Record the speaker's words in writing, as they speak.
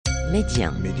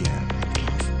Média.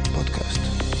 Podcast.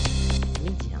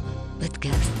 Média.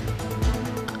 Podcast.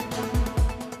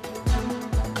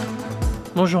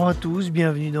 Bonjour à tous,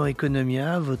 bienvenue dans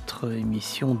Economia, votre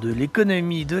émission de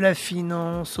l'économie, de la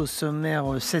finance. Au sommaire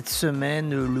cette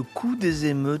semaine, le coût des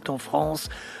émeutes en France.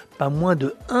 Pas moins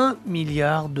de 1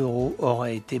 milliard d'euros aura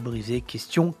été brisé.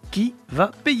 Question, qui va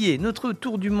payer ? Notre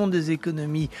tour du monde des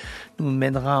économies nous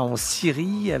mènera en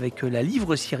Syrie avec la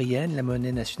livre syrienne, la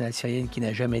monnaie nationale syrienne qui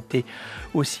n'a jamais été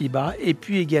aussi bas. Et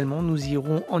puis également, nous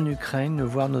irons en Ukraine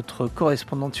voir notre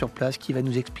correspondante sur place qui va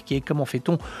nous expliquer comment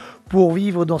fait-on pour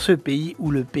vivre dans ce pays où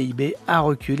le PIB a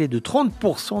reculé de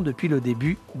 30% depuis le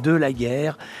début de la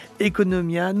guerre.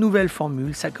 Economia, nouvelle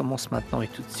formule, ça commence maintenant et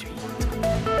tout de suite.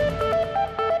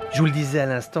 Je vous le disais à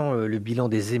l'instant, le bilan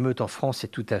des émeutes en France est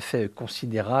tout à fait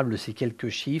considérable. Ces quelques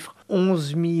chiffres.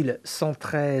 11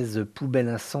 113 poubelles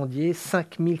incendiées,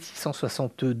 5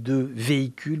 662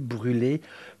 véhicules brûlés,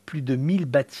 plus de 1000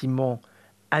 bâtiments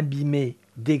abîmés,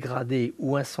 dégradés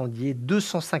ou incendiés,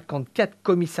 254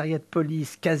 commissariats de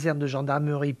police, casernes de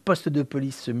gendarmerie, postes de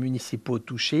police municipaux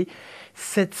touchés,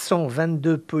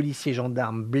 722 policiers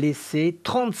gendarmes blessés,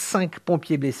 35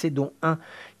 pompiers blessés, dont un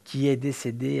qui est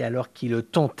décédé alors qu'il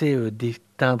tentait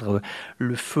d'éteindre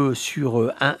le feu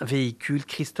sur un véhicule.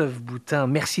 Christophe Boutin,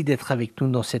 merci d'être avec nous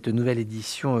dans cette nouvelle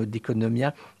édition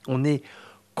d'Economia. On est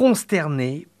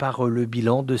consterné par le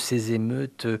bilan de ces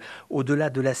émeutes,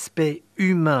 au-delà de l'aspect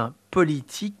humain,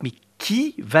 politique, mais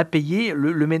qui va payer ?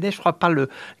 Le MEDEF, je crois, parle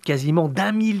quasiment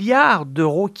d'1 milliard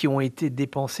d'euros qui ont été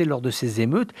dépensés lors de ces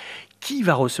émeutes. Qui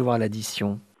va recevoir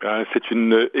l'addition ? C'est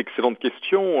une excellente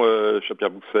question, cher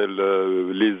Pierre Boussel.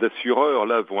 Les assureurs,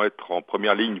 là, vont être en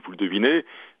première ligne, vous le devinez,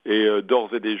 et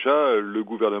d'ores et déjà, le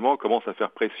gouvernement commence à faire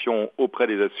pression auprès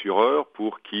des assureurs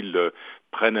pour qu'ils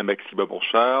prennent un maximum en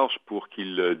charge, pour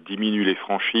qu'ils diminuent les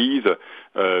franchises,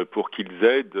 pour qu'ils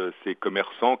aident ces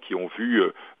commerçants qui ont vu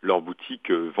leur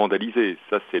boutique vandalisée.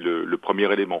 Ça, c'est le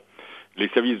premier élément. Les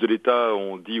services de l'État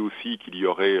ont dit aussi qu'il y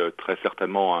aurait très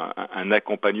certainement un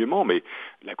accompagnement, mais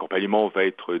l'accompagnement va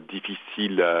être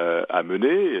difficile à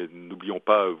mener. N'oublions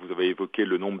pas, vous avez évoqué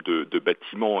le nombre de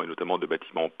bâtiments, et notamment de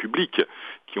bâtiments publics,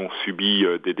 qui ont subi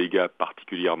des dégâts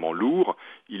particulièrement lourds.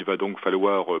 Il va donc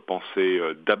falloir penser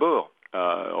d'abord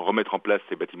à remettre en place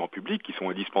ces bâtiments publics qui sont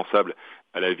indispensables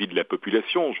à la vie de la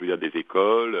population, je veux dire des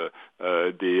écoles,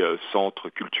 des centres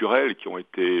culturels qui ont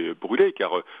été brûlés,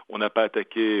 car on n'a pas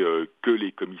attaqué que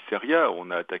les commissariats, on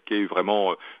a attaqué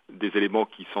vraiment des éléments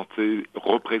qui semblaient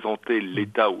représenter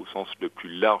l'État au sens le plus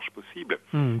large possible.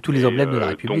 Tous les emblèmes de la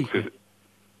République.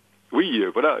 Oui,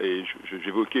 voilà, et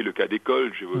j'évoquais le cas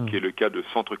d'école, j'évoquais le cas de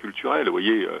centres culturels, vous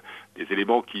voyez, des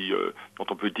éléments dont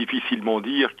on peut difficilement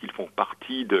dire qu'ils font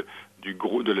partie de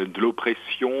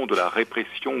l'oppression, de la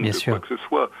répression, Bien de sûr. quoi que ce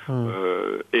soit.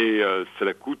 Et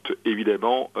cela coûte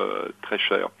évidemment très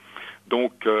cher.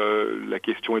 Donc la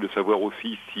question est de savoir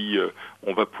aussi si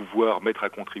on va pouvoir mettre à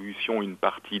contribution une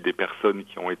partie des personnes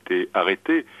qui ont été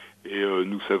arrêtées. Et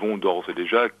nous savons d'ores et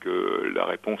déjà que la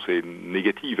réponse est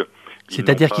négative.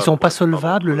 C'est-à-dire qu'ils ne sont pas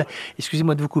solvables.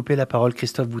 Excusez-moi de vous couper la parole,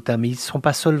 Christophe Boutin, mais ils ne sont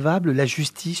pas solvables. La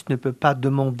justice ne peut pas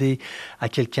demander à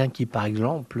quelqu'un qui, par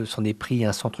exemple, s'en est pris à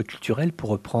un centre culturel, pour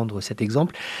reprendre cet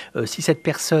exemple, si cette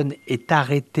personne est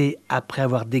arrêtée après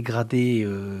avoir dégradé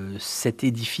cet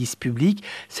édifice public,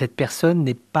 cette personne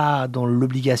n'est pas dans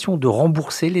l'obligation de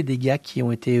rembourser les dégâts qui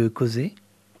ont été causés ?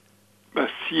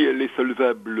 Si elle est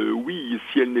solvable, oui.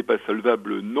 Si elle n'est pas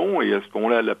solvable, non. Et à ce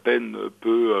moment-là, la peine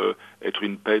peut être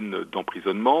une peine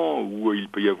d'emprisonnement, ou il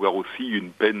peut y avoir aussi une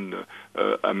peine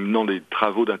amenant des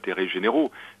travaux d'intérêt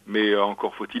généraux. Mais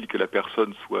encore faut-il que la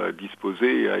personne soit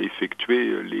disposée à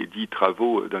effectuer les dits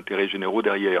travaux d'intérêt généraux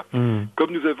derrière.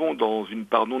 Comme nous avons dans une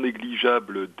part non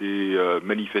négligeable des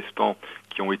manifestants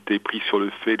qui ont été pris sur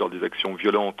le fait dans des actions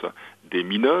violentes, des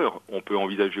mineurs, on peut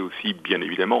envisager aussi, bien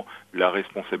évidemment, la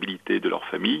responsabilité de leur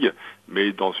famille,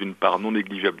 mais dans une part non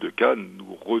négligeable de cas,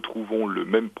 nous retrouvons le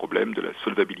même problème de la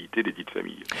solvabilité des dites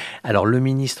familles. Alors, le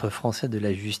ministre français de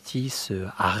la Justice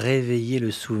a réveillé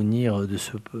le souvenir de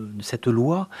cette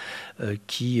loi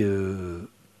qui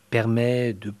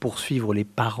permet de poursuivre les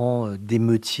parents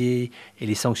d'émeutiers et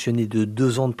les sanctionner de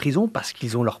 2 ans de prison parce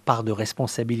qu'ils ont leur part de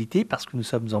responsabilité, parce que nous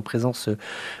sommes en présence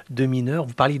de mineurs.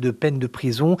 Vous parliez de peine de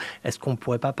prison. Est-ce qu'on ne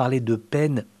pourrait pas parler de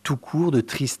peine tout court, de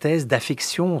tristesse,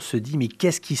 d'affection ? On se dit, mais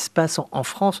qu'est-ce qui se passe en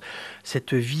France ?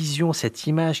 Cette vision, cette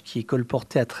image qui est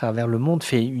colportée à travers le monde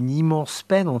fait une immense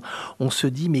peine. On se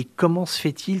dit, mais comment se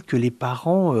fait-il que les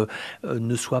parents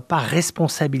ne soient pas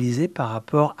responsabilisés par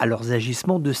rapport à leurs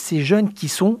agissements de ces jeunes qui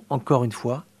sont, encore une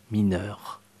fois,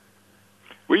 mineurs ?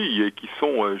 Oui, et qui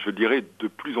sont, je dirais, de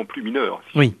plus en plus mineurs,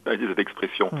 si Oui. je peux utiliser cette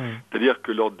expression. Oui. C'est-à-dire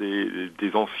que lors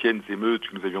des anciennes émeutes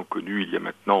que nous avions connues il y a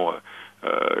maintenant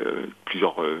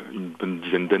une bonne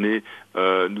dizaine d'années,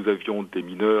 nous avions des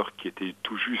mineurs qui étaient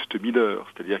tout juste mineurs,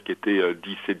 c'est-à-dire qui étaient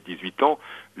 17-18 ans.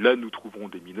 Là, nous trouvons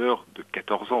des mineurs de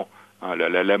 14 ans.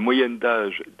 La moyenne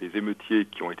d'âge des émeutiers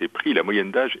qui ont été pris, la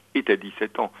moyenne d'âge est à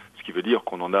 17 ans, ce qui veut dire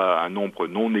qu'on en a un nombre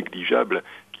non négligeable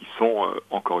qui sont,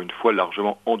 encore une fois,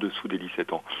 largement en dessous des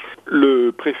 17 ans.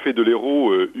 Le préfet de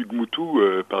l'Hérault, Hugues Moutou,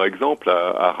 par exemple,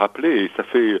 a rappelé, et ça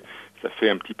fait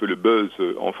un petit peu le buzz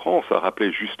en France, a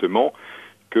rappelé justement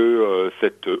que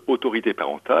cette autorité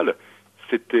parentale,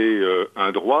 c'était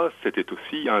un droit, c'était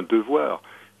aussi un devoir,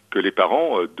 que les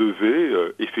parents devaient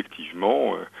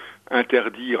effectivement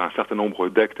interdire un certain nombre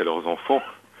d'actes à leurs enfants,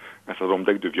 un certain nombre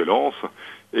d'actes de violence,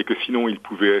 et que sinon ils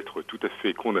pouvaient être tout à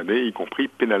fait condamnés, y compris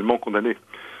pénalement condamnés.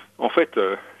 En fait,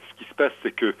 ce qui se passe,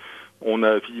 c'est que on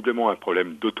a visiblement un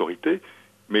problème d'autorité,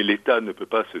 mais l'État ne peut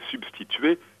pas se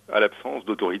substituer à l'absence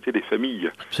d'autorité des familles.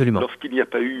 Absolument. Lorsqu'il n'y a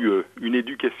pas eu une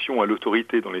éducation à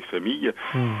l'autorité dans les familles,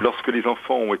 lorsque les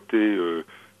enfants ont été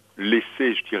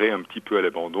laissés, je dirais, un petit peu à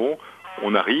l'abandon,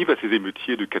 on arrive à ces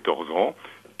émeutiers de 14 ans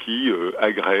qui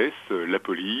agressent la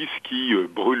police, qui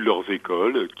brûlent leurs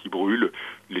écoles, qui brûlent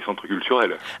les centres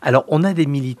culturels. Alors, on a des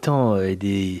militants et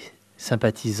des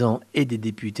sympathisants et des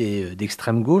députés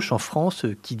d'extrême gauche en France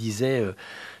qui disaient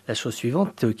la chose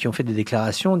suivante, qui ont fait des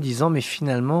déclarations en disant mais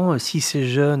finalement, si ces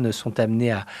jeunes sont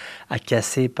amenés à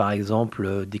casser par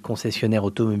exemple des concessionnaires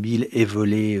automobiles et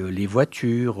voler les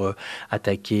voitures,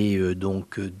 attaquer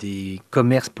donc des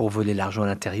commerces pour voler l'argent à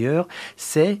l'intérieur,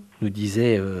 nous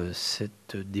disait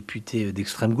cette députée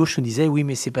d'extrême gauche, nous disait oui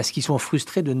mais c'est parce qu'ils sont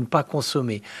frustrés de ne pas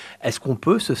consommer. Est-ce qu'on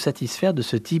peut se satisfaire de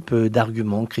ce type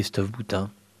d'argument, Christophe Boutin ?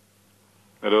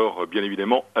 Alors, bien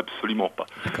évidemment, absolument pas.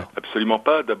 D'accord. Absolument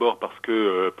pas, d'abord parce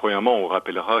que, premièrement, on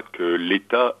rappellera que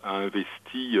l'État a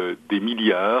investi des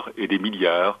milliards et des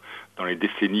milliards dans les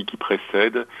décennies qui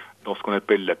précèdent dans ce qu'on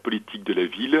appelle la politique de la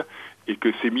ville, et que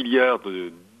ces milliards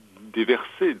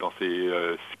déversés dans ces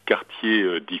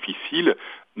quartiers difficiles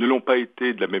ne l'ont pas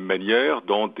été de la même manière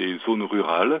dans des zones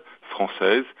rurales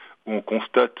françaises, où on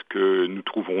constate que nous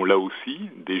trouvons là aussi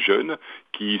des jeunes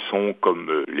qui sont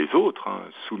comme les autres,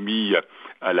 soumis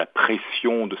à la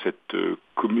pression de cette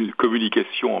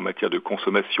communication en matière de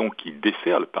consommation qui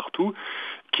déferle partout,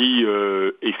 qui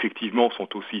effectivement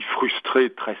sont aussi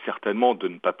frustrés très certainement de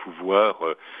ne pas pouvoir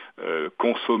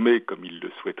consommer comme ils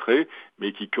le souhaiteraient,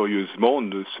 mais qui curieusement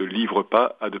ne se livrent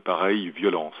pas à de pareilles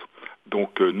violences.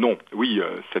 Donc non, oui,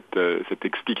 cette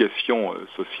explication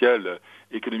sociale,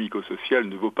 économico-sociale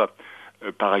ne vaut pas.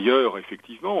 Par ailleurs,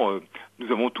 effectivement,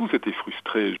 nous avons tous été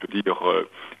frustrés. Je veux dire,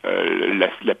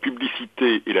 la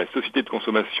publicité et la société de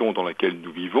consommation dans laquelle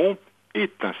nous vivons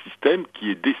est un système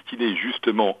qui est destiné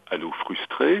justement à nous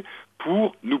frustrer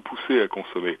pour nous pousser à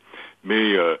consommer.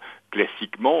 Mais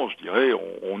classiquement, je dirais,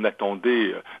 on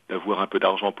attendait d'avoir un peu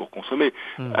d'argent pour consommer.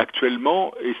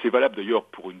 Actuellement, et c'est valable d'ailleurs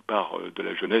pour une part de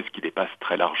la jeunesse qui dépasse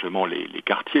très largement les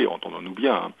quartiers, entendons-nous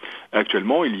bien,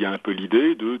 actuellement, il y a un peu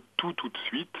l'idée de tout de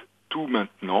suite, tout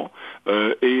maintenant,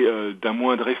 et d'un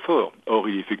moindre effort. Or,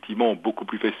 il est effectivement beaucoup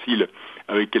plus facile,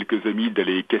 avec quelques amis,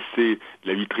 d'aller casser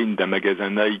la vitrine d'un magasin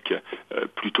Nike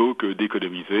plutôt que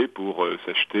d'économiser pour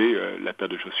s'acheter la paire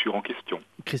de chaussures en question.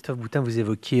 Christophe Boutin, vous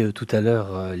évoquiez tout à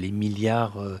l'heure les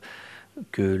milliards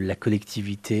que les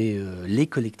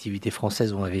collectivités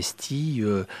françaises ont investis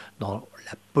dans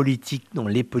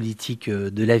les politiques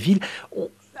de la ville.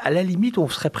 À la limite, on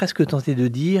serait presque tenté de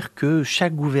dire que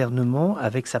chaque gouvernement,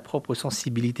 avec sa propre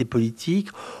sensibilité politique,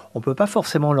 on ne peut pas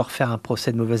forcément leur faire un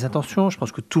procès de mauvaise intention. Je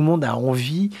pense que tout le monde a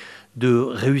envie de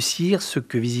réussir ce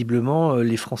que visiblement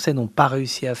les Français n'ont pas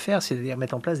réussi à faire, c'est-à-dire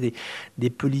mettre en place des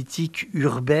politiques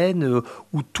urbaines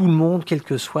où tout le monde, quelle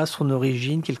que soit son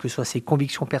origine, quelles que soient ses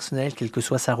convictions personnelles, quelle que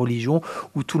soit sa religion,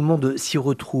 où tout le monde s'y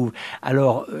retrouve.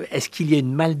 Alors, est-ce qu'il y a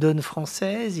une maldonne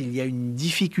française ? Il y a une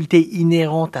difficulté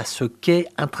inhérente à ce qu'est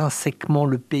intrinsèquement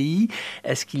le pays ?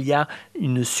 Est-ce qu'il y a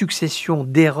une succession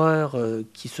d'erreurs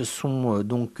qui se sont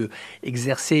donc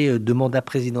exercées de mandat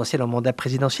présidentiel en mandat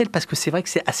présidentiel ? Parce que c'est vrai que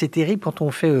c'est assez terrible quand on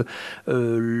fait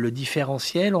le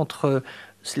différentiel entre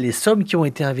les sommes qui ont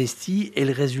été investies et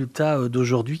le résultat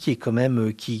d'aujourd'hui qui est quand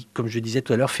même, qui, comme je disais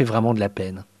tout à l'heure, fait vraiment de la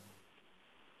peine.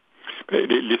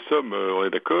 Les sommes, on est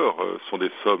d'accord, sont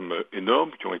des sommes énormes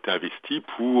qui ont été investies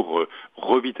pour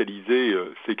revitaliser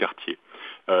ces quartiers.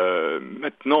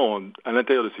 Maintenant, à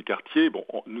l'intérieur de ces quartiers,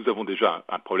 nous avons déjà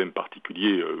un problème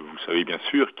particulier, vous le savez bien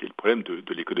sûr, qui est le problème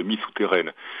de l'économie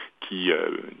souterraine,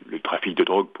 le trafic de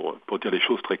drogue, pour dire les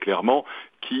choses très clairement,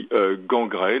 qui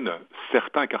gangrène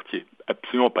certains quartiers.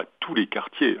 Absolument pas tous les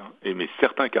quartiers, mais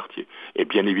certains quartiers. Et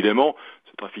bien évidemment,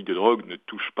 ce trafic de drogue ne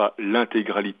touche pas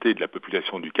l'intégralité de la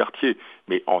population du quartier,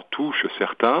 mais en touche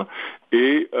certains.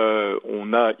 Et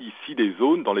on a ici des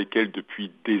zones dans lesquelles,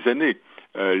 depuis des années,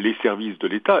 les services de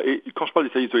l'État, et quand je parle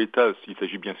des services de l'État, il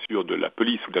s'agit bien sûr de la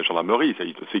police ou de la gendarmerie, il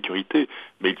s'agit de sécurité,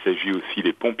 mais il s'agit aussi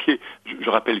des pompiers. Je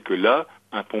rappelle que là,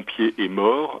 un pompier est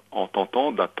mort en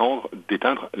tentant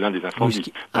d'éteindre l'un des incendies.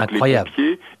 Oui, incroyable.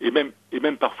 Les pompiers et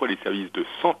même parfois les services de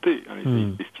santé, les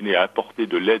services destinés à apporter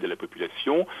de l'aide à la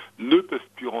population, ne peuvent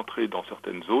plus rentrer dans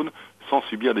certaines zones sans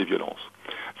subir des violences.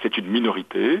 C'est une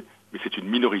minorité, mais c'est une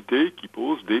minorité qui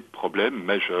pose des problèmes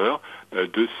majeurs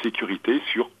de sécurité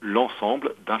sur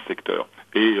l'ensemble d'un secteur.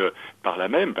 Et par là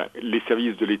même, les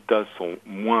services de l'État sont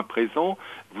moins présents.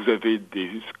 Vous avez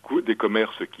des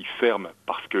commerces qui ferment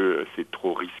parce que c'est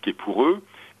trop risqué pour eux.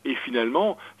 Et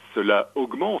finalement, cela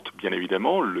augmente bien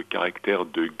évidemment le caractère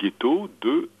de ghetto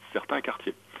de certains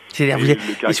quartiers.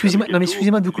 Excusez-moi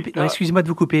de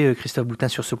vous couper, Christophe Boutin,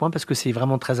 sur ce point, parce que c'est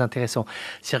vraiment très intéressant.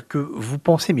 C'est-à-dire que vous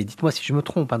pensez, mais dites-moi si je me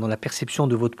trompe, dans la perception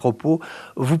de votre propos,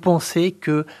 vous pensez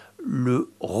que le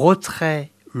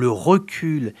retrait, le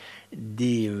recul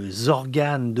des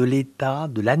organes de l'État,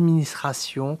 de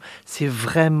l'administration, c'est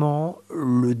vraiment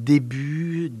le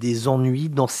début des ennuis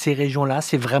dans ces régions-là.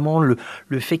 C'est vraiment le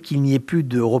fait qu'il n'y ait plus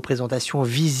de représentation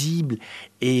visible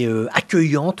et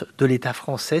accueillante de l'État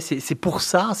français. C'est pour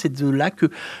ça, c'est de là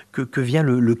que vient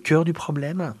le cœur du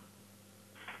problème.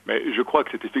 Mais je crois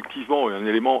que c'est effectivement un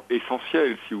élément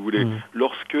essentiel, si vous voulez.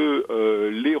 Lorsque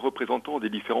les représentants des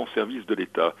différents services de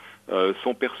l'État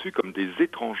sont perçus comme des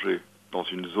étrangers dans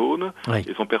une zone,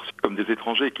 et sont perçus comme des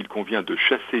étrangers qu'il convient de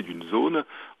chasser d'une zone,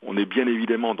 on est bien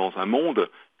évidemment dans un monde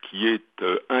qui est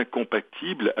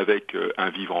incompatible avec un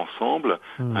vivre ensemble,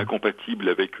 incompatible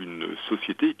avec une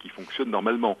société qui fonctionne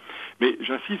normalement. Mais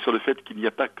j'insiste sur le fait qu'il n'y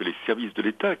a pas que les services de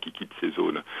l'État qui quittent ces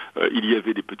zones. Il y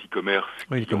avait des petits commerces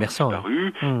qui ont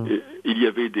disparu, il y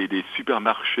avait des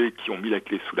supermarchés qui ont mis la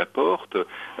clé sous la porte.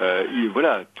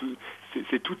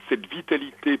 C'est toute cette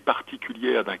vitalité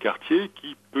particulière d'un quartier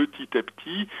qui, petit à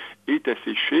petit, est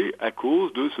asséchée à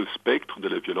cause de ce spectre de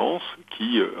la violence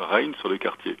qui règne sur le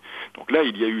quartier. Donc là,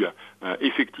 il y a eu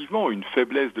effectivement une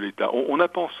faiblesse de l'État. On a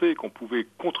pensé qu'on pouvait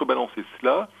contrebalancer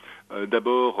cela,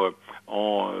 d'abord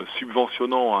en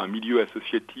subventionnant un milieu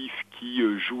associatif qui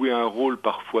jouait un rôle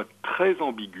parfois très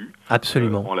ambigu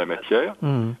en la matière.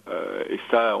 Et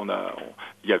ça,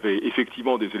 il y avait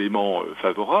effectivement des éléments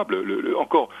favorables.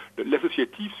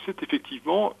 L'associatif, c'est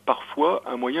effectivement parfois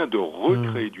un moyen de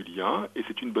recréer du lien, et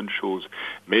c'est une bonne chose.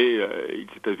 Mais il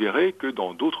s'est avéré que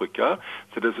dans d'autres cas,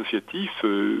 cet associatif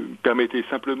permettait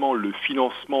simplement le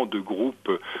financement de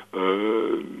groupes,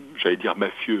 j'allais dire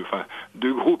mafieux,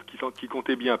 de groupes qui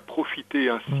comptaient bien profiter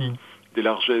ainsi des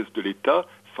largesses de l'État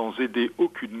sans aider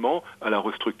aucunement à la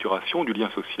restructuration du lien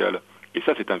social. Et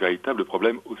ça, c'est un véritable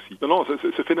problème aussi.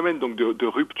 Ce phénomène donc de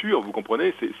rupture, vous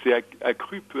comprenez, c'est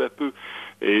accru peu à peu.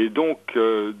 Et donc,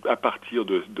 à partir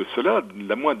de cela,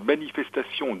 la moindre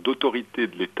manifestation d'autorité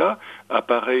de l'État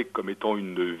apparaît comme étant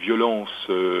une violence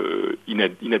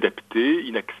inadaptée,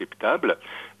 inacceptable,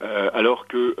 alors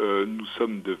que nous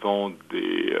sommes devant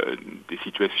des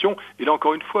situations, et là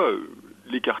encore une fois,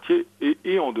 les quartiers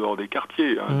et en dehors des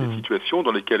quartiers, des situations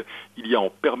dans lesquelles il y a en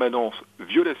permanence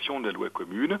violation de la loi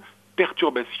commune,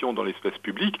 perturbations dans l'espace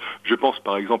public. Je pense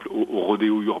par exemple au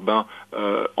rodéo urbain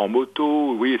en moto,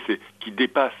 vous voyez, qui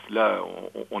dépasse, là,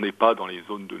 on n'est pas dans les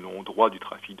zones de non-droit du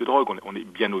trafic de drogue, on est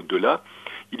bien au-delà.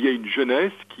 Il y a une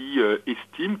jeunesse qui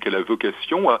estime qu'elle a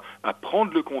vocation à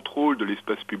prendre le contrôle de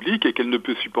l'espace public et qu'elle ne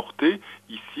peut supporter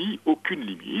ici aucune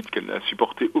limite, qu'elle n'a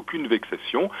supporté aucune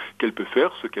vexation, qu'elle peut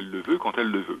faire ce qu'elle le veut quand elle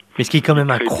le veut. Mais ce qui est quand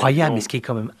même incroyable,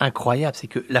 c'est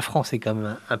que la France est quand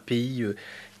même un pays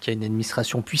qui a une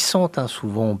administration puissante.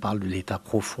 Souvent, on parle de l'État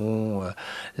profond.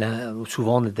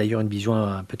 Souvent, on a d'ailleurs une vision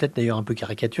peut-être d'ailleurs un peu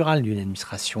caricaturale d'une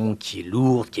administration qui est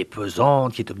lourde, qui est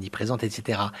pesante, qui est omniprésente,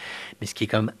 etc. Mais ce qui est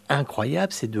quand même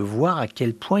incroyable, c'est de voir à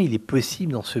quel point il est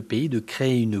possible dans ce pays de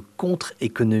créer une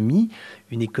contre-économie,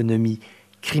 une économie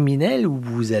criminelle où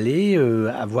vous allez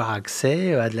avoir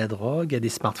accès à de la drogue, à des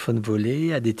smartphones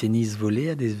volés, à des tennis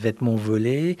volés, à des vêtements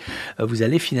volés. Vous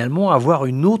allez finalement avoir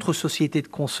une autre société de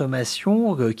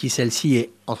consommation qui, celle-ci,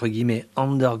 est entre guillemets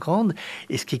underground.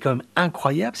 Et ce qui est quand même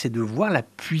incroyable, c'est de voir la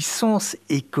puissance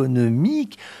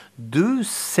économique de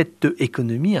cette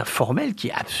économie informelle qui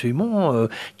est absolument,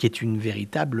 qui est une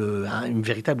véritable,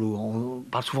 on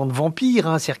parle souvent de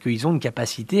vampires, c'est-à-dire qu'ils ont une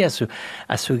capacité à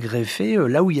se greffer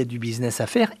là où il y a du business à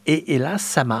faire, et là,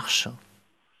 ça marche.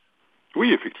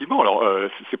 Oui, effectivement. Alors,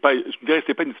 c'est pas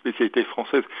une spécialité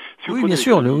française. Si vous Oui, prenez bien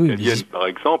sûr, l'économie oui, italienne, par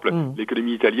exemple,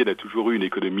 l'économie italienne a toujours eu une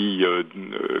économie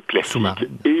classique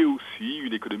Sous-marine. et aussi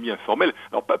une économie informelle.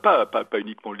 Alors, pas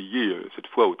uniquement liée, cette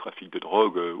fois, au trafic de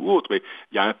drogue ou autre, mais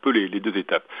il y a un peu les deux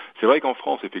étapes. C'est vrai qu'en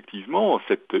France, effectivement,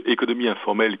 cette économie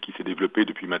informelle qui s'est développée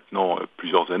depuis maintenant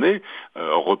plusieurs années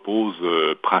repose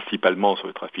principalement sur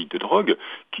le trafic de drogue,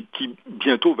 qui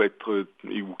bientôt va être,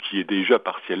 ou qui est déjà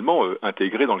partiellement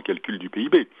intégré dans le calcul du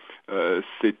PIB.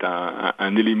 C'est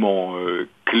un élément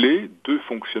clé de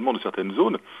fonctionnement de certaines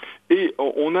zones. Et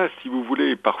on a, si vous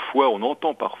voulez, on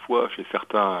entend parfois chez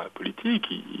certains politiques,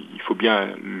 il faut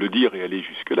bien le dire et aller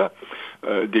jusque-là,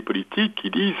 des politiques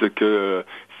qui disent que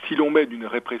si l'on met une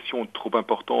répression trop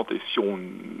importante et si on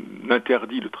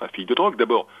interdit le trafic de drogue,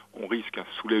 d'abord, on risque un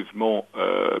soulèvement,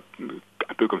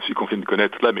 un peu comme celui qu'on vient de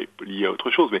connaître là, mais lié à autre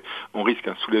chose, mais on risque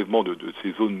un soulèvement de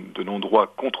ces zones de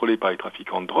non-droit contrôlées par les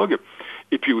trafiquants de drogue.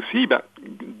 Et puis aussi,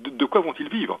 de quoi vont-ils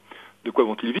vivre ? De quoi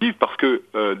vont-ils vivre ? Parce que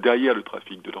derrière le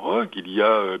trafic de drogue, il y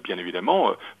a bien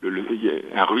évidemment il y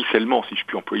a un ruissellement, si je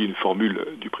puis employer une formule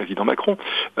du président Macron,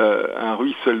 un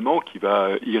ruissellement qui va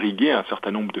irriguer un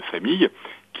certain nombre de familles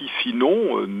qui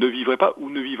sinon ne vivraient pas, ou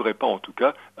ne vivraient pas en tout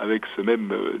cas, avec ce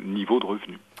même niveau de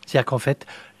revenus. C'est-à-dire qu'en fait,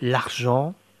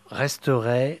 l'argent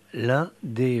resterait l'un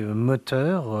des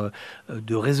moteurs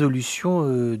de résolution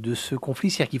de ce conflit.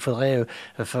 C'est-à-dire qu'il faudrait...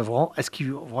 est-ce que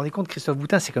vous vous rendez compte, Christophe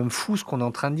Boutin, c'est quand même fou ce qu'on est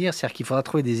en train de dire. C'est-à-dire qu'il faudra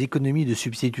trouver des économies de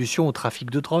substitution au trafic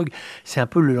de drogue. C'est un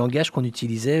peu le langage qu'on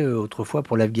utilisait autrefois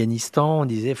pour l'Afghanistan. On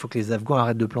disait qu'il faut que les Afghans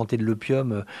arrêtent de planter de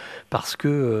l'opium parce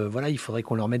que voilà, il faudrait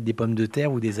qu'on leur mette des pommes de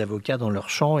terre ou des avocats dans leurs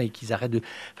champs et qu'ils arrêtent de...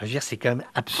 Enfin, je veux dire, c'est quand même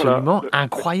absolument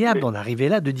incroyable d'en arriver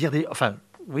là, de dire des... Enfin,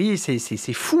 oui,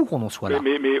 c'est fou qu'on en soit là.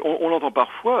 Mais on l'entend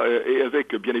parfois, et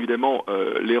avec bien évidemment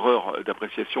l'erreur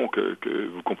d'appréciation que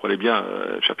vous comprenez bien,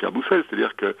 cher Pierre Boussel,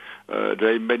 c'est-à-dire que de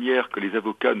la même manière que les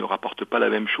avocats ne rapportent pas la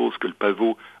même chose que le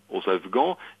pavot aux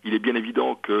Afghans, il est bien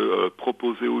évident que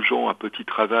proposer aux gens un petit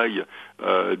travail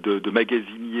de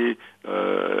magasinier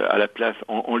à la place,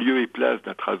 en lieu et place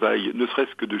d'un travail, ne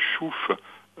serait-ce que de chouf,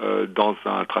 dans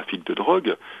un trafic de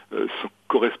drogue,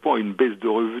 correspond à une baisse de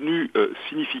revenus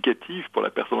significative pour la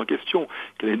personne en question,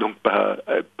 qu'elle n'est donc pas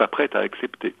prête à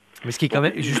accepter. Mais ce qui est quand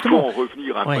même, justement, il faut en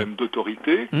revenir à un problème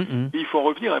d'autorité, et il faut en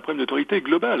revenir à un problème d'autorité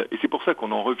globale. Et c'est pour ça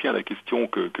qu'on en revient à la question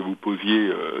que vous posiez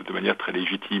de manière très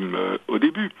légitime au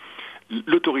début.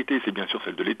 L'autorité, c'est bien sûr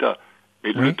celle de l'État.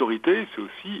 Mais l'autorité, c'est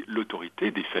aussi l'autorité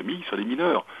des familles sur les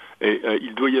mineurs. Et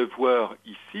il doit y avoir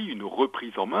ici une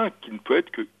reprise en main qui ne peut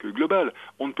être que globale.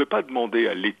 On ne peut pas demander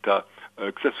à l'État,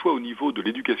 que ce soit au niveau de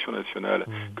l'éducation nationale,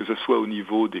 que ce soit au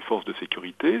niveau des forces de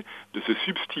sécurité, de se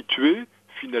substituer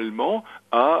finalement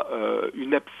à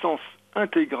une absence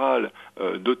intégrale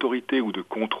d'autorité ou de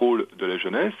contrôle de la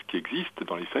jeunesse qui existe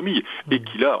dans les familles et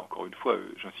qui là, encore une fois,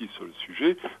 j'insiste sur le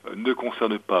sujet, ne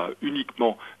concerne pas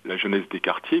uniquement la jeunesse des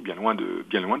quartiers, bien loin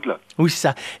de là. Oui, c'est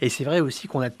ça. Et c'est vrai aussi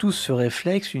qu'on a tous ce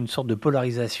réflexe, une sorte de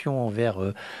polarisation envers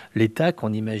l'État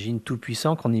qu'on imagine tout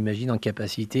puissant, qu'on imagine en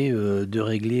capacité de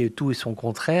régler tout et son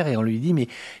contraire, et on lui dit mais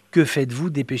que faites-vous,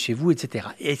 dépêchez-vous, etc.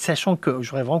 Et sachant que, je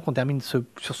voudrais vraiment qu'on termine sur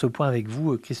ce point avec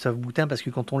vous, Christophe Boutin, parce que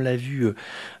quand on l'a vu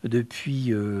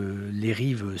depuis les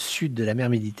rives sud de la mer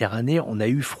Méditerranée, on a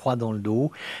eu froid dans le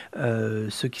dos.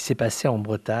 Ce qui s'est passé en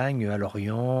Bretagne, à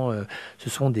Lorient, ce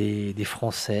sont des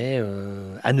Français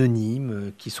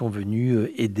anonymes qui sont venus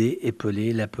aider,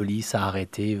 épauler la police à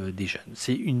arrêter des jeunes.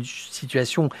 C'est une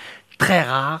situation très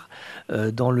rare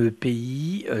dans le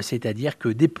pays, c'est-à-dire que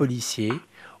des policiers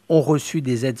ont reçu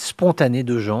des aides spontanées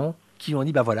de gens qui ont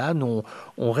dit, bah voilà, non,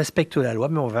 on respecte la loi,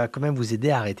 mais on va quand même vous aider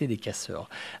à arrêter des casseurs.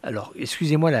 Alors,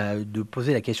 excusez-moi de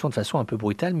poser la question de façon un peu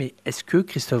brutale, mais est-ce que,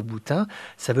 Christophe Boutin,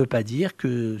 ça ne veut pas dire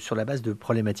que sur la base de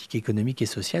problématiques économiques et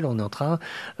sociales,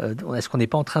 est-ce qu'on n'est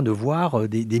pas en train de voir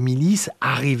des milices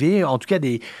arriver, en tout cas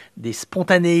des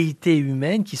spontanéités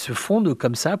humaines qui se fondent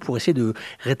comme ça pour essayer de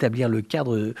rétablir le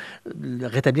cadre,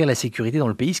 rétablir la sécurité dans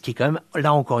le pays, ce qui est quand même,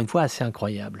 là encore une fois, assez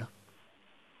incroyable.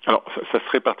 Alors, ça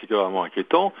serait particulièrement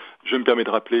inquiétant. Je me permets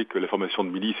de rappeler que la formation de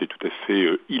milice est tout à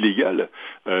fait illégale,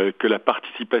 que la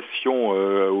participation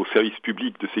au service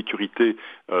public de sécurité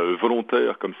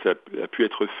volontaire, comme ça a pu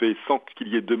être fait sans qu'il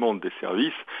y ait demande des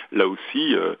services, là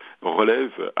aussi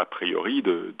relève a priori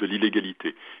de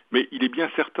l'illégalité. Mais il est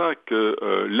bien certain que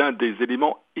l'un des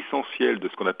éléments essentiel de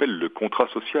ce qu'on appelle le contrat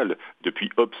social. Depuis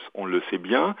Hobbes, on le sait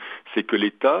bien, c'est que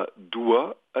l'État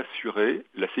doit assurer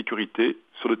la sécurité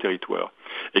sur le territoire.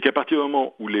 Et qu'à partir du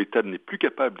moment où l'État n'est plus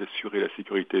capable d'assurer la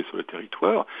sécurité sur le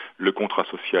territoire, le contrat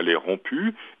social est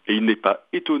rompu et il n'est pas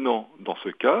étonnant dans ce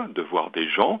cas de voir des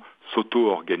gens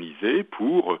s'auto-organiser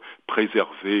pour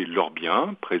préserver leurs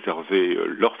biens, préserver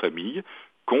leur famille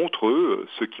contre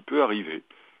ce qui peut arriver.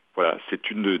 Voilà,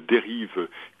 c'est une dérive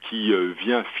qui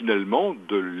vient finalement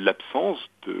de l'absence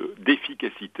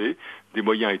d'efficacité des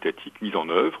moyens étatiques mis en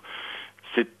œuvre.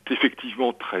 C'est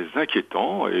effectivement très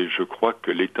inquiétant et je crois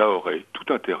que l'État aurait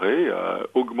tout intérêt à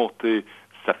augmenter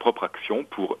sa propre action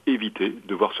pour éviter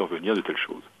de voir survenir de telles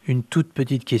choses. Une toute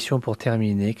petite question pour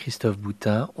terminer, Christophe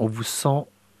Boutin. On vous sent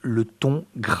le ton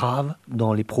grave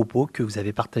dans les propos que vous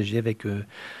avez partagés avec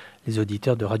les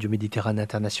auditeurs de Radio Méditerranée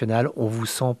Internationale. On vous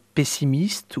sent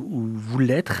pessimiste ou vous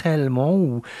l'êtes réellement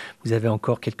ou vous avez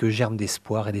encore quelques germes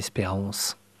d'espoir et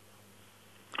d'espérance ?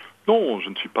 Non, je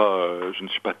ne suis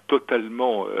pas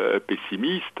totalement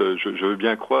pessimiste. Je veux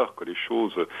bien croire que les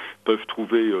choses peuvent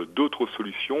trouver d'autres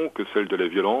solutions que celles de la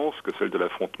violence, que celles de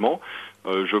l'affrontement.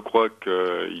 Je crois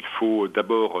qu'il faut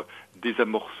d'abord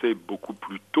désamorcer beaucoup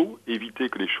plus tôt, éviter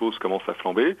que les choses commencent à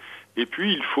flamber. Et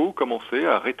puis, il faut commencer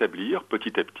à rétablir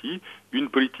petit à petit une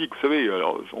politique. Vous savez,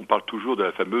 alors, on parle toujours de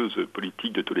la fameuse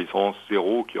politique de tolérance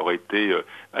zéro qui aurait été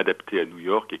adaptée à New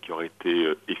York et qui aurait été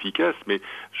efficace. Mais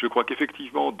je crois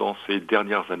qu'effectivement, dans ces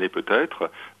dernières années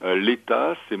peut-être,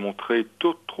 l'État s'est montré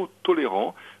trop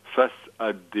tolérant face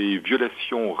à des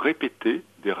violations répétées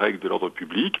des règles de l'ordre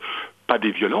public. Pas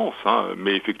des violences,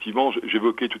 mais effectivement,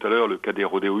 j'évoquais tout à l'heure le cas des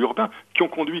rodéos urbains, qui ont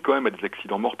conduit quand même à des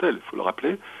accidents mortels, il faut le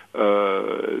rappeler.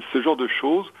 Ce genre de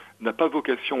choses n'a pas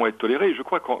vocation à être toléré. Et je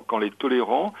crois qu'en les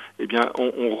tolérant, eh bien,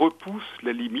 on repousse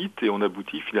la limite et on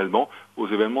aboutit finalement aux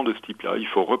événements de ce type-là. Il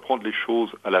faut reprendre les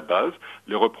choses à la base,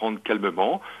 les reprendre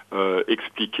calmement,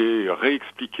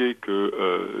 réexpliquer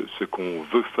que ce qu'on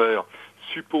veut faire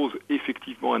suppose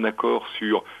effectivement un accord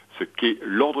sur ce qu'est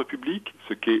l'ordre public,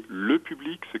 ce qu'est le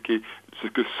public, ce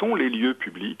que sont les lieux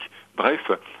publics.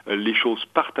 Bref, les choses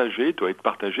partagées doivent être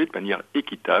partagées de manière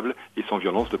équitable et sans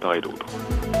violence de part et d'autre.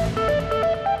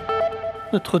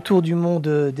 Notre tour du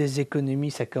monde des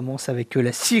économies, ça commence avec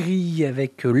la Syrie,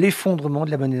 avec l'effondrement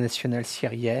de la monnaie nationale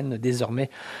syrienne. Désormais,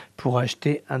 pour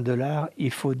acheter $1,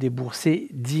 il faut débourser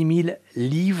 10 000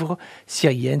 livres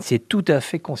syriennes. C'est tout à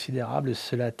fait considérable.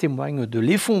 Cela témoigne de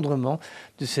l'effondrement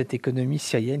de cette économie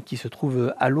syrienne qui se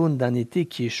trouve à l'aune d'un été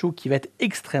qui est chaud, qui va être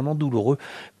extrêmement douloureux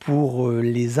pour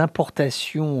les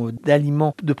importations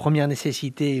d'aliments de première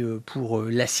nécessité pour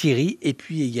la Syrie et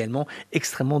puis également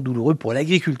extrêmement douloureux pour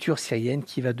l'agriculture syrienne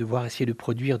qui va devoir essayer de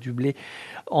produire du blé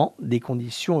en des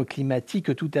conditions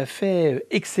climatiques tout à fait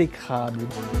exécrables.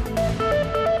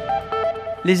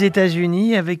 Les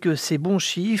États-Unis, avec ces bons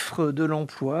chiffres de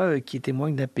l'emploi qui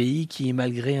témoignent d'un pays qui,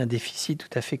 malgré un déficit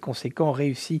tout à fait conséquent,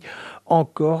 réussit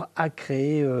encore à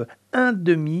créer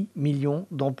 1,5 million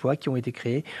d'emplois qui ont été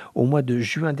créés au mois de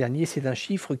juin dernier. C'est un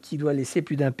chiffre qui doit laisser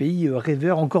plus d'un pays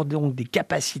rêveur, encore donc des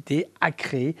capacités à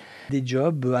créer des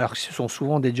jobs. Alors ce sont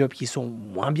souvent des jobs qui sont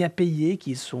moins bien payés,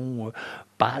 qui sont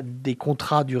pas des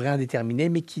contrats à durée indéterminée,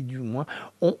 mais qui du moins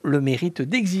ont le mérite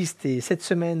d'exister. Cette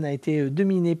semaine a été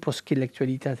dominée pour ce qui est de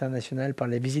l'actualité internationale par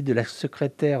la visite de la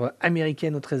secrétaire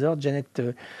américaine au Trésor, Janet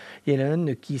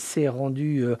Yellen, qui s'est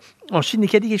rendue en Chine et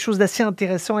qui a dit quelque chose d'assez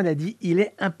intéressant. Elle a dit « Il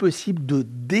est impossible de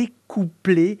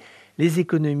découpler les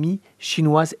économies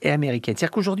chinoises et américaines ».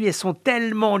 C'est-à-dire qu'aujourd'hui, elles sont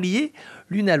tellement liées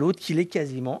l'une à l'autre qu'il est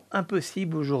quasiment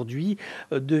impossible aujourd'hui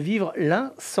de vivre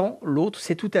l'un sans l'autre.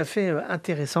 C'est tout à fait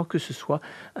intéressant que ce soit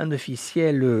un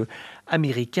officiel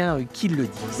américain qui le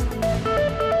dise.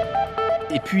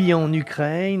 Et puis en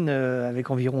Ukraine,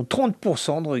 avec environ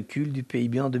 30% de recul du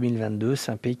PIB en 2022, c'est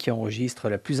un pays qui enregistre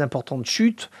la plus importante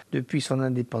chute depuis son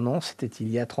indépendance. C'était il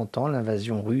y a 30 ans.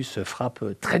 L'invasion russe frappe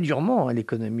très durement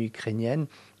l'économie ukrainienne.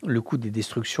 Le coût des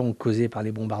destructions causées par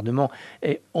les bombardements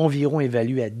est environ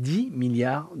évalué à 10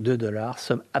 milliards de dollars,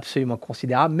 somme absolument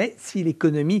considérable. Mais si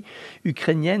l'économie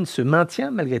ukrainienne se maintient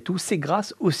malgré tout, c'est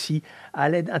grâce aussi à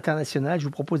l'aide internationale. Je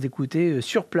vous propose d'écouter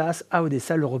sur place à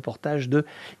Odessa le reportage de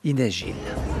Inès Gilles.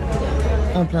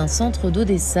 En plein centre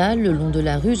d'Odessa, le long de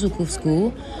la rue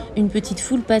Zokovsko, une petite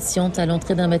foule patiente à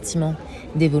l'entrée d'un bâtiment.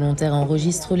 Des volontaires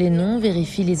enregistrent les noms,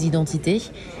 vérifient les identités.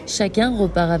 Chacun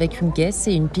repart avec une caisse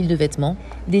et une pile de vêtements.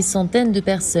 Des centaines de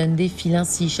personnes défilent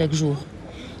ainsi chaque jour.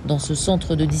 Dans ce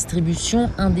centre de distribution,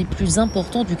 un des plus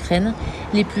importants d'Ukraine,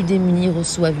 les plus démunis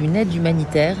reçoivent une aide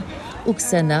humanitaire.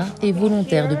 Oksana est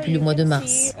volontaire depuis le mois de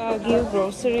mars.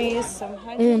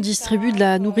 On distribue de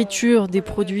la nourriture, des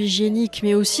produits hygiéniques,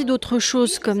 mais aussi d'autres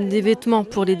choses comme des vêtements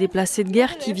pour les déplacés de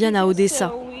guerre qui viennent à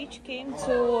Odessa.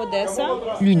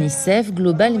 L'UNICEF,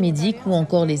 Global Medic ou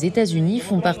encore les États-Unis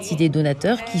font partie des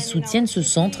donateurs qui soutiennent ce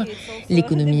centre.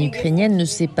 L'économie ukrainienne ne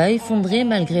s'est pas effondrée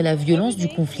malgré la violence du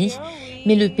conflit,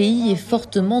 mais le pays est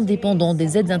fortement dépendant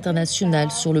des aides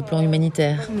internationales sur le plan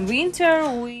humanitaire.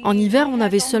 En hiver, on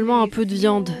avait seulement un peu de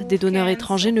viande. Des donneurs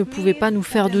étrangers ne pouvaient pas nous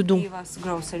faire de dons.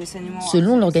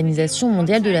 Selon l'Organisation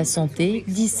mondiale de la santé,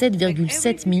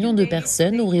 17,7 millions de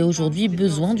personnes auraient aujourd'hui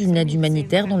besoin d'une aide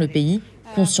humanitaire dans le pays.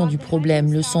 Conscient du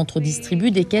problème, le centre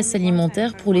distribue des caisses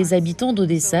alimentaires pour les habitants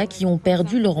d'Odessa qui ont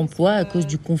perdu leur emploi à cause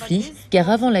du conflit, car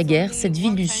avant la guerre, cette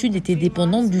ville du Sud était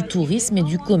dépendante du tourisme et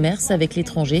du commerce avec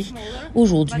l'étranger.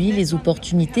 Aujourd'hui, les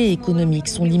opportunités économiques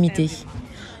sont limitées.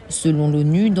 Selon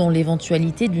l'ONU, dans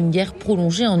l'éventualité d'une guerre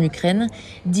prolongée en Ukraine,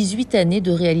 18 années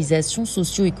de réalisation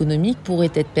socio-économique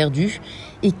pourraient être perdues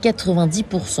et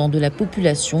 90% de la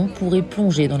population pourrait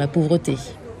plonger dans la pauvreté.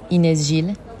 Inès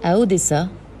Gilles, à Odessa,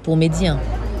 pour Midi 1.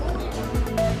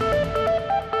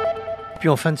 Puis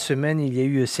en fin de semaine, il y a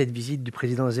eu cette visite du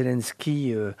président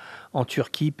Zelensky en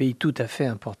Turquie, pays tout à fait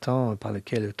important par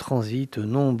lequel transitent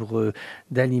nombre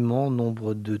d'aliments,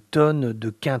 nombre de tonnes, de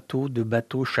quintaux, de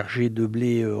bateaux chargés de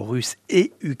blé russe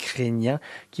et ukrainien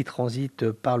qui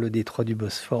transitent par le détroit du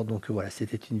Bosphore. Donc voilà,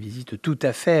 c'était une visite tout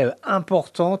à fait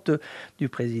importante du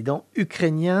président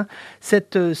ukrainien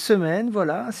cette semaine.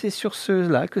 Voilà, c'est sur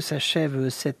cela que s'achève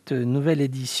cette nouvelle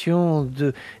édition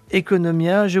de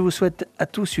Economia. Je vous souhaite à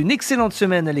tous une excellente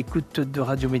semaine à l'écoute de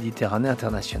Radio Méditerranée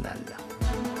Internationale.